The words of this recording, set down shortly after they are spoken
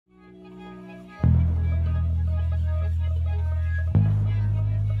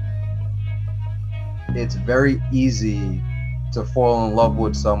it's very easy to fall in love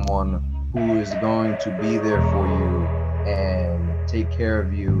with someone who is going to be there for you and take care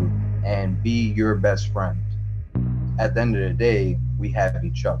of you and be your best friend. At the end of the day, we have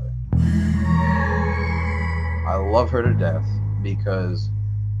each other. I love her to death because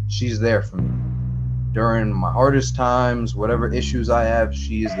she's there for me. During my hardest times, whatever issues I have,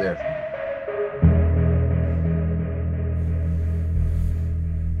 she is there for me.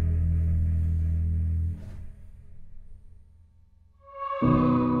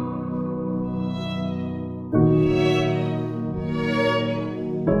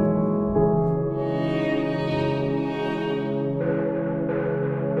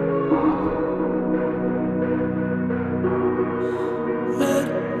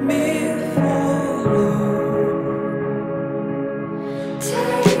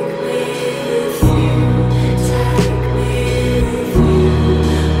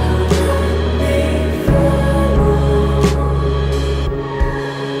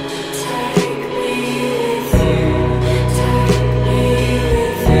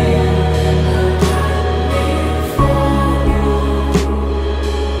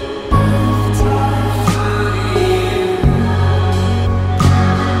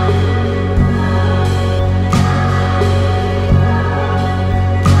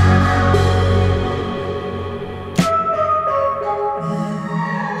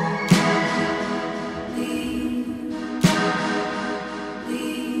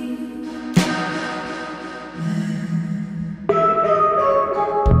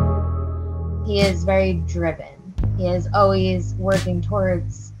 He is very driven. He is always working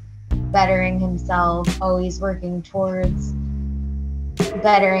towards bettering himself, always working towards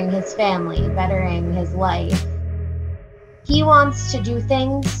bettering his family, bettering his life. He wants to do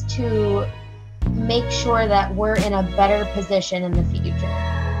things to make sure that we're in a better position in the future.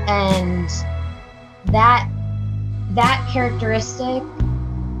 And that characteristic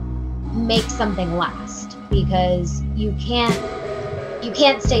makes something last, because you can't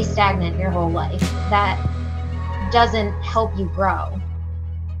stay stagnant your whole life. That doesn't help you grow.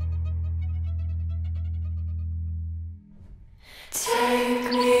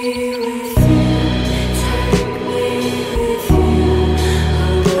 Take me with you, take me with you,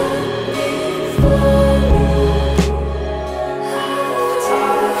 I'll let me follow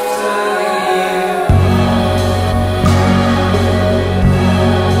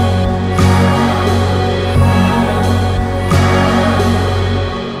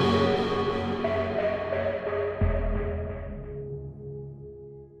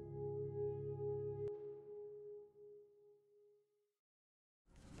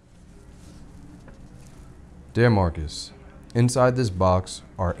Dear Marcus, inside this box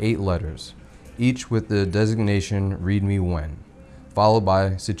are 8 letters, each with the designation read me when, followed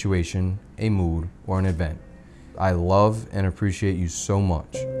by situation, a mood, or an event. I love and appreciate you so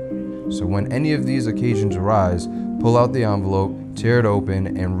much. So when any of these occasions arise, pull out the envelope, tear it open,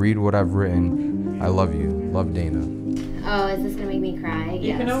 and read what I've written. I love you. Love, Dayna. Oh, is this gonna make me cry?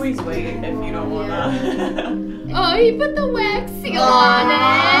 You can always wait if you don't wanna. Oh, he put the wax seal on it.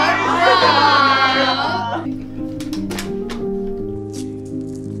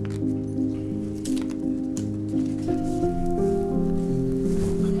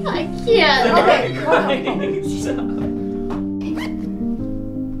 I can't. Okay,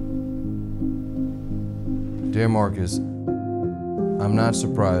 Dear Marcus, I'm not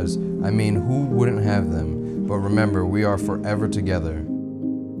surprised. I mean, who wouldn't have them? But remember, we are forever together.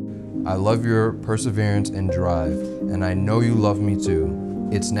 I love your perseverance and drive, and I know you love me too.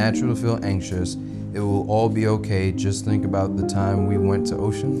 It's natural to feel anxious. It will all be okay. Just think about the time we went to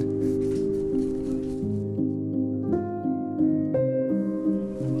Ocean.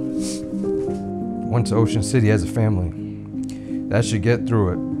 Went to Ocean City as a family. That should get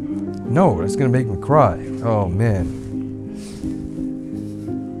through it. No, that's gonna make me cry. Oh man.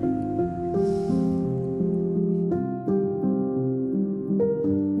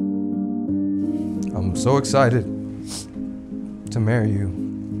 I'm so excited to marry you.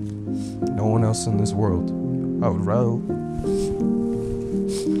 No one else in this world. I would rather.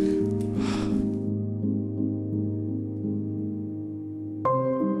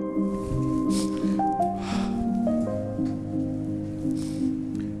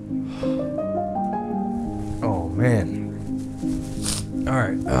 Oh man. All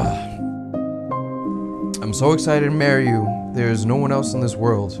right. I'm so excited to marry you. There's no one else in this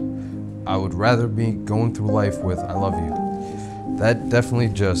world I would rather be going through life with. I love you. That definitely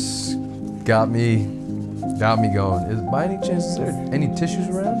just got me going. By any chance, is there any tissues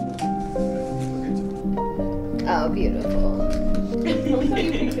around? Oh, beautiful.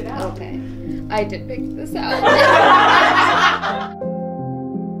 Okay. I did pick this out.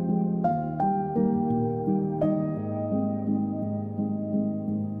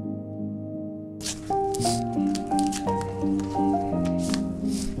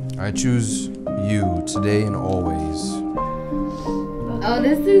 I choose you today and always. Oh,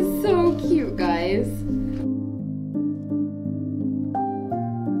 this is so cute, guys.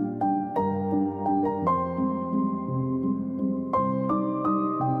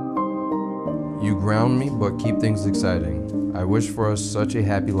 You ground me, but keep things exciting. I wish for us such a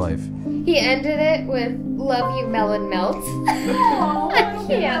happy life. He ended it with "Love you, melon melt." I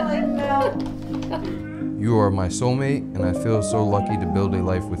can't. You are my soulmate, and I feel so lucky to build a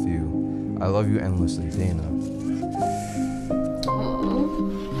life with you. I love you endlessly, Dayna.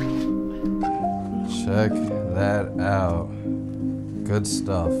 Check that out. Good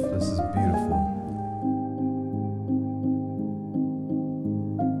stuff. This is beautiful.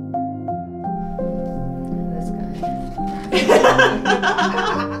 This guy.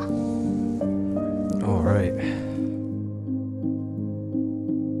 All right.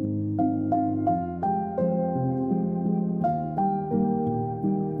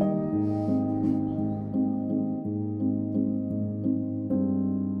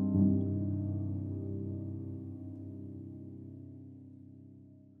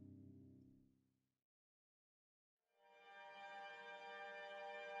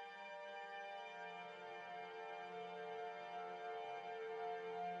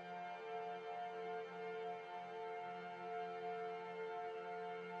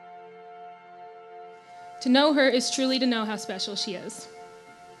 To know her is truly to know how special she is.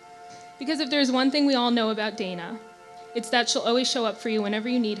 Because if there's one thing we all know about Dayna, it's that she'll always show up for you whenever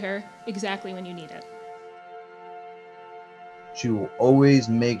you need her, exactly when you need it. She will always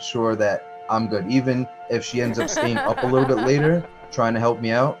make sure that I'm good. Even if she ends up staying up a little bit later, trying to help me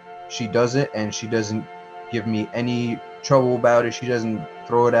out, she does it, and she doesn't give me any trouble about it. She doesn't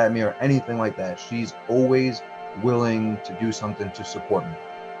throw it at me or anything like that. She's always willing to do something to support me.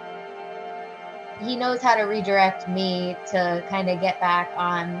 He knows how to redirect me to kind of get back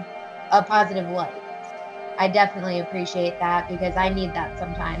on a positive light. I definitely appreciate that because I need that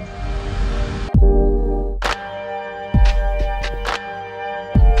sometimes.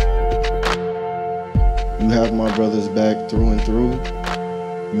 You have my brother's back through and through.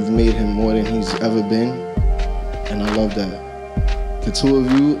 You've made him more than he's ever been, and I love that. The two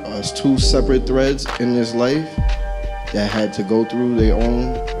of you are two separate threads in this life that had to go through their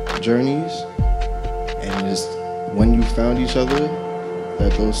own journeys, and it's when you found each other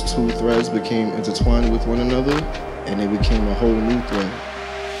that those two threads became intertwined with one another, and they became a whole new thread.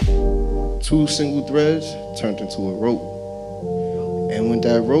 Two single threads turned into a rope, and with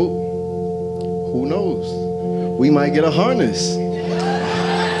that rope, who knows? We might get a harness.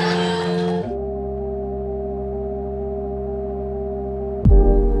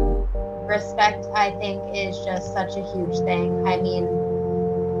 Respect, I think, is just such a huge thing. I mean,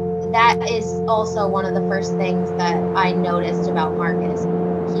 that is also one of the first things that I noticed about Marcus.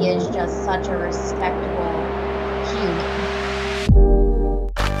 He is just such a respectable human.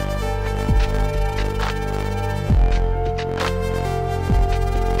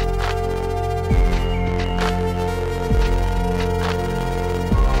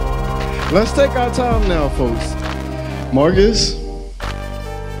 Let's take our time now, folks. Marcus,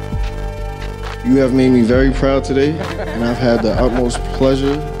 you have made me very proud today, and I've had the utmost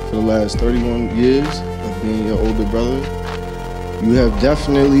pleasure for the last 31 years of being your older brother. You have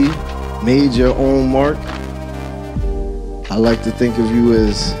definitely made your own mark. I like to think of you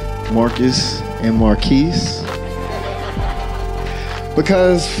as Marcus and Marquise.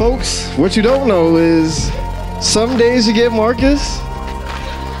 Because, folks, what you don't know is some days you get Marcus,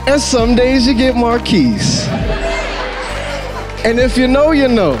 and some days you get Marquise. And if you know, you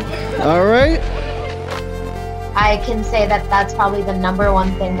know, all right? I can say that that's probably the number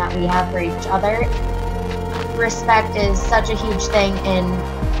one thing that we have for each other. Respect is such a huge thing in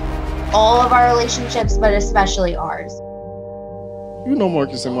all of our relationships, but especially ours. You know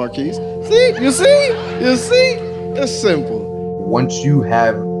Marcus and Marquise. See? You see? You see? It's simple. Once you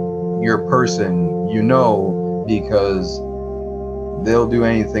have your person, you know, because they'll do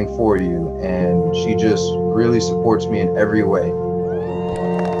anything for you, and she just really supports me in every way.